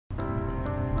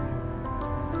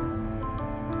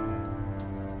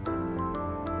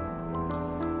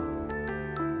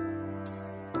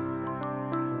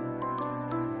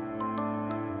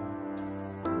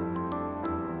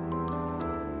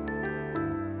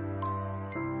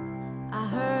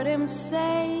him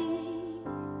say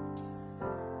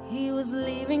he was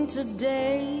leaving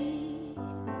today.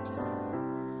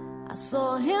 I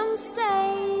saw him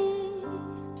stay.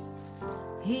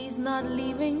 He's not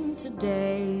leaving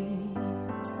today.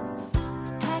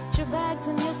 Pack your bags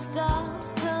and your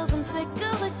stuff, 'cause I'm sick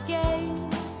of the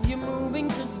games. You're moving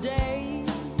today.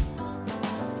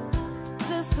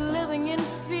 This living in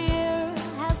fear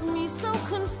has me so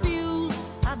confused.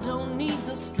 I don't need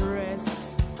the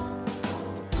stress.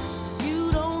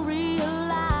 You don't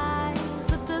realize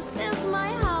that this is my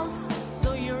house,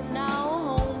 so you're now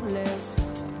homeless.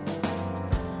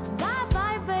 Bye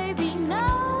bye baby, no,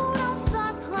 don't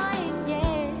start crying,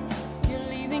 yes, you're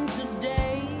leaving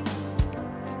today.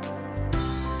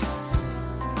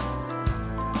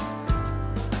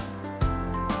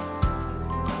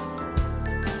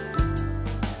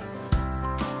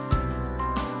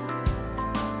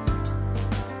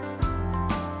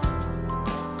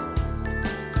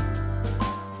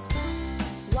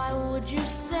 You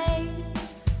say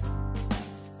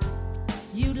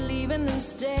you'd leave and then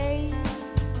stay,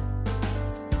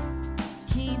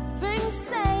 keeping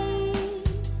safe,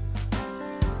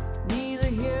 neither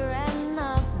here and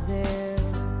not there.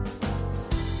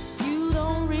 You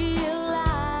don't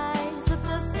realize that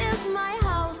this is my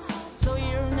house, so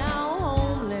you're now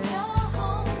homeless.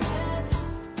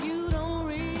 You don't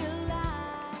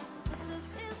realize that this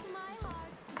is my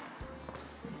heart,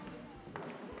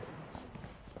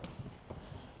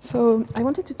 So I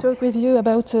wanted to talk with you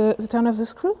about the turn of the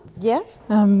screw. Yeah.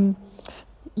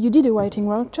 You did a writing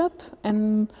workshop,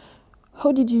 and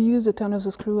how did you use the turn of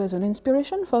the screw as an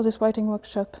inspiration for this writing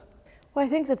workshop? Well, I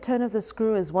think the turn of the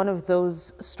screw is one of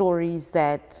those stories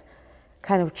that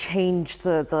kind of changed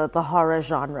the horror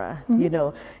genre. You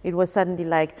know, it was suddenly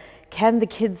like, can the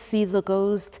kids see the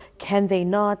ghost? Can they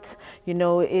not? You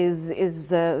know, is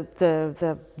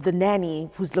the nanny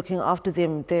who's looking after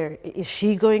them there, is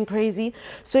she going crazy?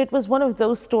 So it was one of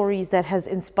those stories that has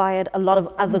inspired a lot of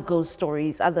other ghost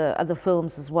stories, other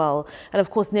films as well. And of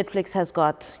course, Netflix has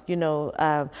got, you know,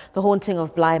 The Haunting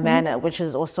of Bly Manor, which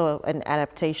is also an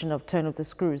adaptation of Turn of the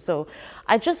Screw. So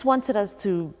I just wanted us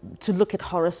to look at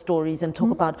horror stories and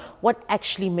talk about what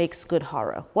actually makes good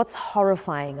horror, what's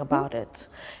horrifying about it.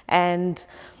 And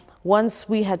once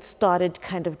we had started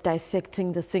kind of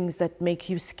dissecting the things that make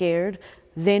you scared,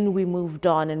 then we moved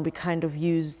on and we kind of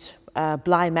used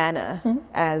Bly Manor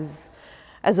as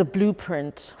a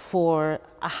blueprint for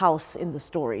a house in the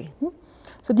story.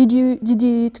 So did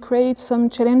it create some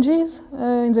challenges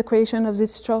in the creation of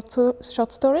this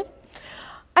short story?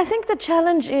 I think the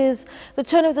challenge is the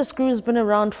Turn of the Screw has been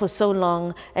around for so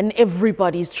long and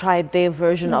everybody's tried their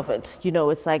version of it. You know,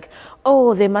 it's like,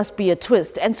 oh, there must be a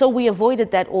twist. And so we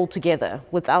avoided that altogether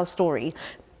with our story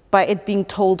by it being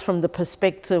told from the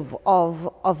perspective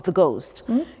of the ghost.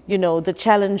 You know, the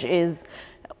challenge is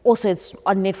also it's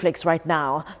on Netflix right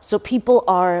now. So people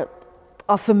are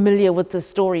familiar with the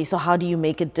story. So how do you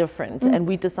make it different? And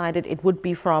we decided it would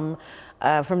be from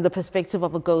the perspective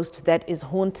of a ghost that is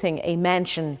haunting a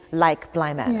mansion like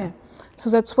Bly Manor. Yeah. So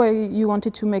that's why you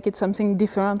wanted to make it something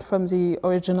different from the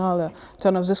original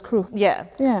Turn of the Screw. Yeah.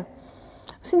 Yeah.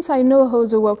 Since I know how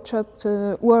the workshops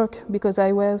work because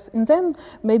I was in them,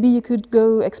 maybe you could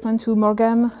go explain to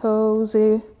Morgan how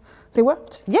they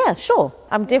worked? Yeah, sure.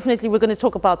 We're going to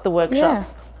talk about the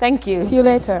workshops. Yeah. Thank you. See you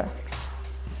later.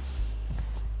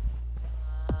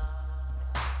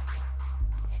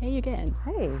 Hey again.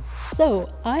 Hey. So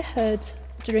I heard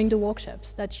during the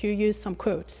workshops that you used some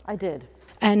quotes. I did.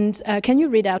 And can you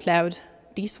read out loud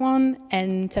this one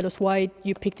and tell us why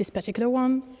you picked this particular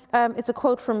one? It's a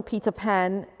quote from Peter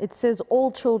Pan. It says, "All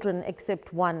children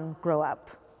except one grow up."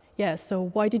 Yeah,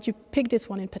 so why did you pick this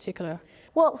one in particular?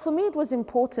 Well, for me, it was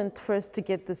important first to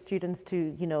get the students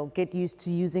to, you know, get used to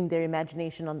using their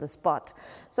imagination on the spot.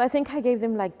 So I think I gave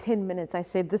them like 10 minutes. I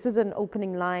said, this is an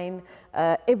opening line.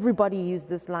 Everybody used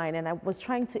this line. And I was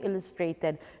trying to illustrate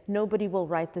that nobody will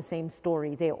write the same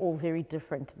story. They're all very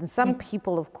different. And some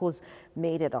people, of course,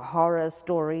 made it a horror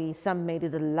story. Some made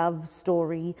it a love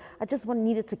story. I just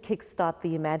needed to kickstart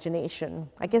the imagination.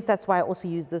 I guess that's why I also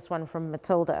used this one from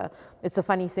Matilda. It's a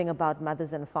funny thing about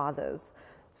mothers and fathers.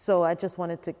 So I just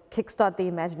wanted to kickstart the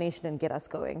imagination and get us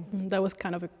going. That was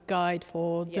kind of a guide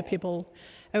for the people.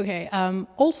 Okay.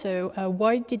 Also,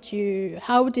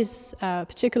 how this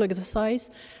particular exercise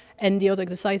and the other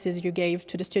exercises you gave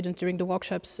to the students during the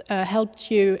workshops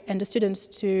helped you and the students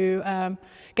to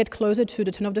get closer to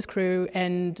the Turn of the Screw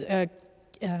and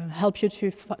help you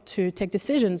to take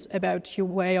decisions about your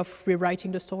way of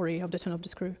rewriting the story of The Turn of the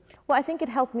Screw? Well, I think it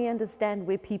helped me understand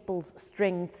where people's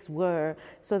strengths were,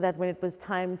 so that when it was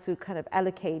time to kind of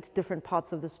allocate different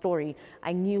parts of the story,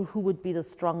 I knew who would be the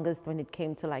strongest when it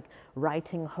came to like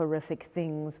writing horrific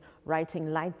things,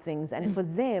 writing light things. And for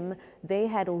them, they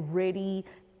had already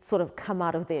sort of come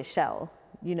out of their shell.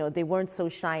 You know, they weren't so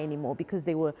shy anymore because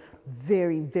they were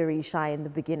very, very shy in the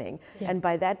beginning. Yeah. And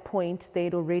by that point,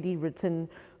 they'd already written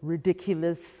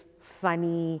ridiculous,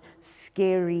 funny,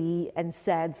 scary, and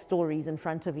sad stories in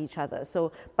front of each other.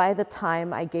 So by the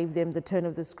time I gave them The Turn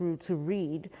of the Screw to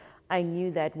read, I knew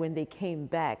that when they came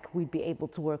back, we'd be able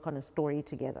to work on a story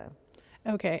together.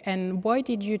 Okay, and why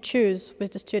did you choose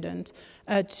with the student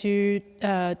to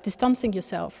distancing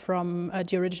yourself from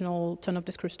the original Turn of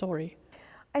the Screw story?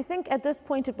 I think at this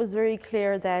point it was very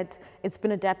clear that it's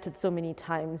been adapted so many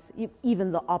times,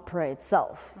 even the opera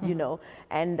itself, you know.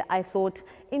 And I thought,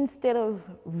 instead of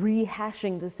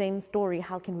rehashing the same story,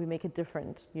 how can we make it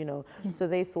different, you know? So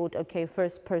they thought, okay,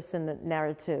 first person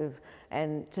narrative,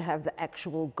 and to have the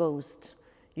actual ghost,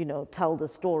 you know, tell the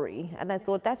story. And I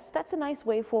thought that's a nice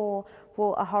way for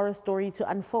a horror story to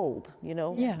unfold, you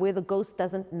know, where the ghost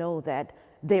doesn't know that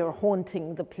they're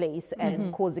haunting the place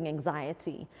and causing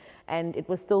anxiety. And it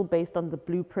was still based on the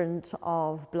blueprint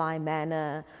of Bly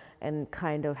Manor and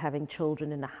kind of having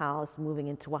children in a house, moving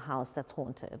into a house that's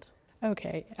haunted.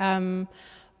 Okay.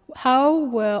 How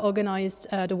were organized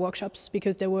the workshops?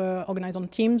 Because they were organized on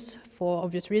teams for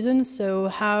obvious reasons. So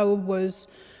how was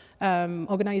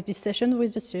organized this session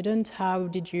with the student? How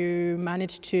did you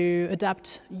manage to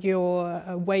adapt your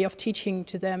way of teaching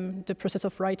to them the process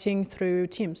of writing through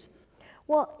teams?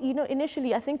 Well, you know,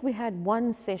 initially I think we had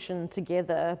one session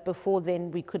together. Before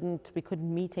then we couldn't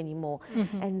meet anymore.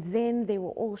 And then they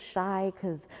were all shy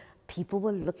because people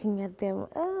were looking at them,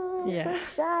 oh, so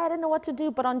shy, I don't know what to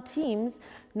do. But on Teams,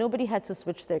 nobody had to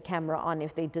switch their camera on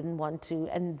if they didn't want to.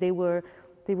 And they were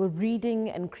reading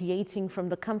and creating from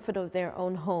the comfort of their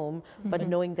own home, but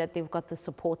knowing that they've got the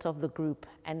support of the group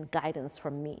and guidance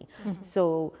from me.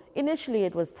 So initially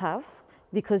it was tough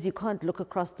because you can't look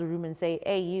across the room and say,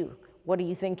 hey, you, what are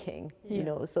you thinking? You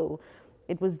know, so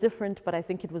it was different, but I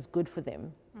think it was good for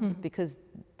them because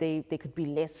they could be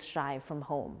less shy from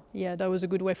home. Yeah, that was a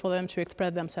good way for them to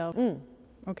express themselves.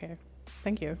 Okay,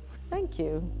 thank you. Thank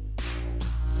you.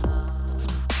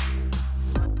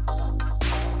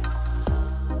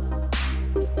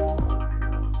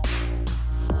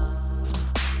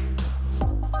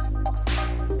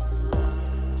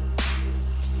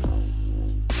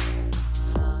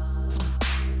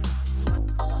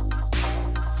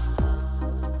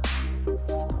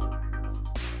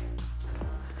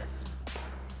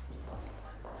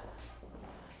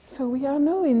 So we are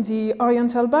now in the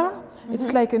Oriental Bar.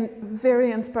 It's like a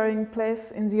very inspiring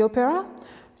place in the opera.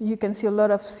 You can see a lot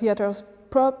of theater's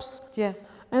props. Yeah.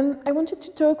 And I wanted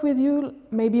to talk with you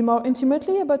maybe more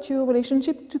intimately about your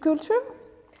relationship to culture.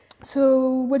 So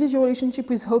what is your relationship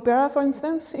with opera, for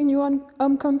instance, in your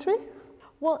home country?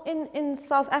 Well, in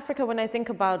South Africa, when I think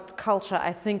about culture,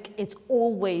 I think it's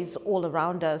always all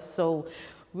around us. So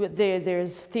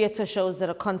there's theatre shows that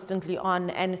are constantly on,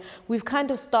 and we've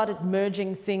kind of started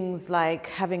merging things like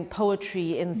having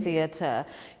poetry in theatre,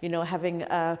 you know, having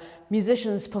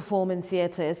musicians perform in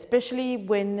theatre, especially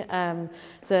when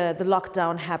the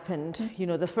lockdown happened. You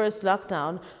know, the first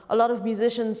lockdown, a lot of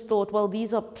musicians thought, well,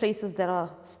 these are places that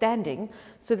are standing,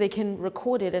 so they can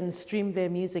record it and stream their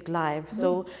music live.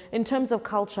 So in terms of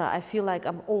culture, I feel like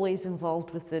I'm always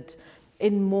involved with it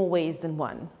in more ways than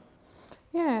one.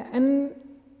 Yeah, and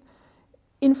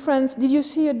in France, did you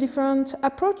see a different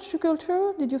approach to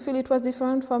culture? Did you feel it was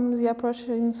different from the approach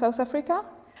in South Africa?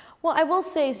 Well, I will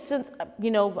say, since,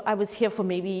 you know, I was here for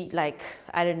maybe like,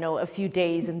 I don't know, a few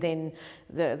days, and then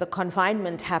the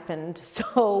confinement happened.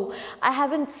 So I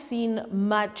haven't seen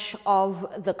much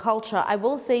of the culture. I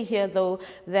will say here, though,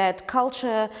 that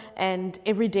culture and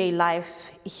everyday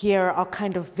life here are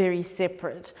kind of very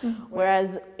separate.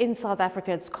 Whereas in South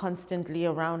Africa, it's constantly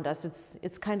around us.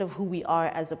 It's kind of who we are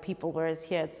as a people. Whereas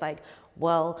here, it's like,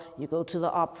 well, you go to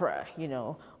the opera, you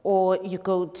know, or you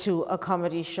go to a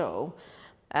comedy show.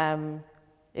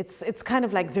 It's kind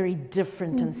of like very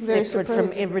different and separate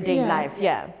from everyday life.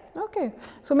 Yeah. Okay,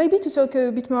 so maybe to talk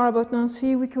a bit more about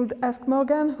Nancy, we could ask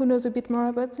Morgan, who knows a bit more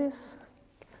about this.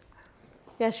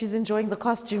 Yeah, she's enjoying the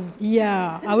costumes.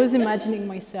 Yeah, I was imagining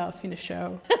myself in a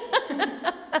show.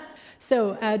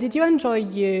 So, did you enjoy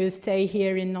your stay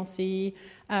here in Nancy?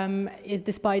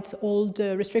 Despite all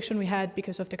the restriction we had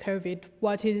because of the COVID,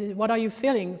 what are your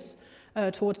feelings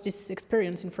towards this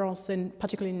experience in France, and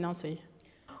particularly in Nancy?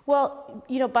 Well,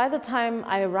 you know, by the time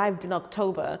I arrived in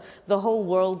October, the whole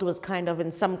world was kind of in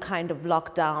some kind of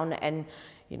lockdown and,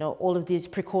 you know, all of these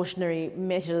precautionary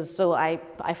measures. So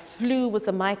I flew with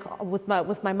the with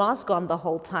my mask on the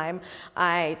whole time.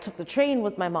 I took the train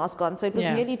with my mask on. So it was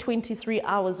nearly 23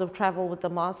 hours of travel with the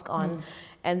mask on.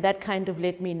 And that kind of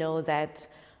let me know that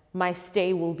my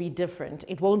stay will be different.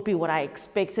 It won't be what I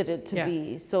expected it to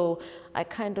be. So I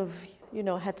kind of, you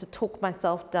know, had to talk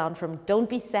myself down from, don't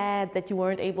be sad that you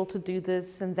weren't able to do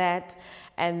this and that.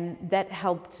 And that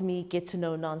helped me get to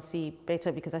know Nancy better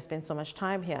because I spend so much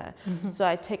time here. So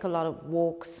I take a lot of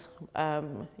walks.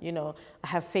 You know, I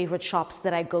have favorite shops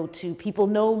that I go to. People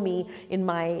know me in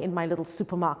my little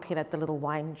supermarket, at the little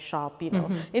wine shop, you know,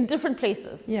 in different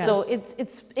places. So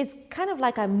it's kind of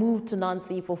like I moved to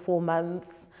Nancy for 4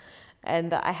 months,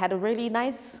 and I had a really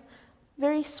nice,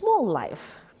 very small life.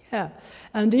 Yeah.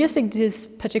 Do you think this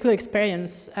particular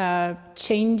experience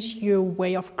changed your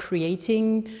way of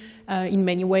creating in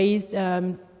many ways?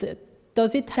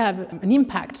 Does it have an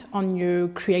impact on your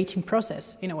creating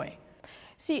process in a way?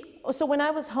 See, so when I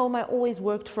was home, I always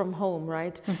worked from home,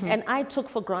 right? And I took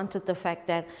for granted the fact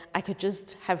that I could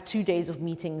just have 2 days of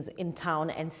meetings in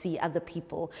town and see other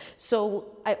people. So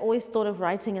I always thought of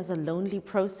writing as a lonely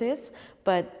process,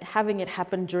 but having it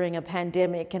happen during a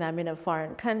pandemic and I'm in a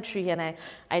foreign country and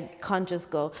I can't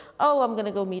just go, oh, I'm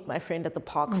gonna go meet my friend at the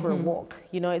park for a walk.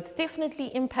 You know, it's definitely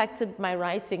impacted my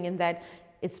writing in that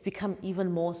it's become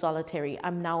even more solitary.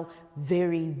 I'm now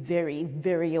very, very,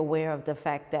 very aware of the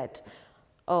fact that,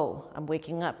 oh, I'm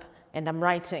waking up and I'm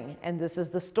writing and this is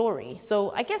the story.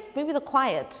 So I guess maybe the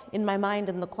quiet in my mind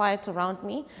and the quiet around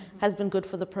me has been good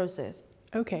for the process.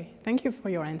 Okay, thank you for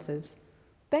your answers.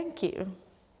 Thank you.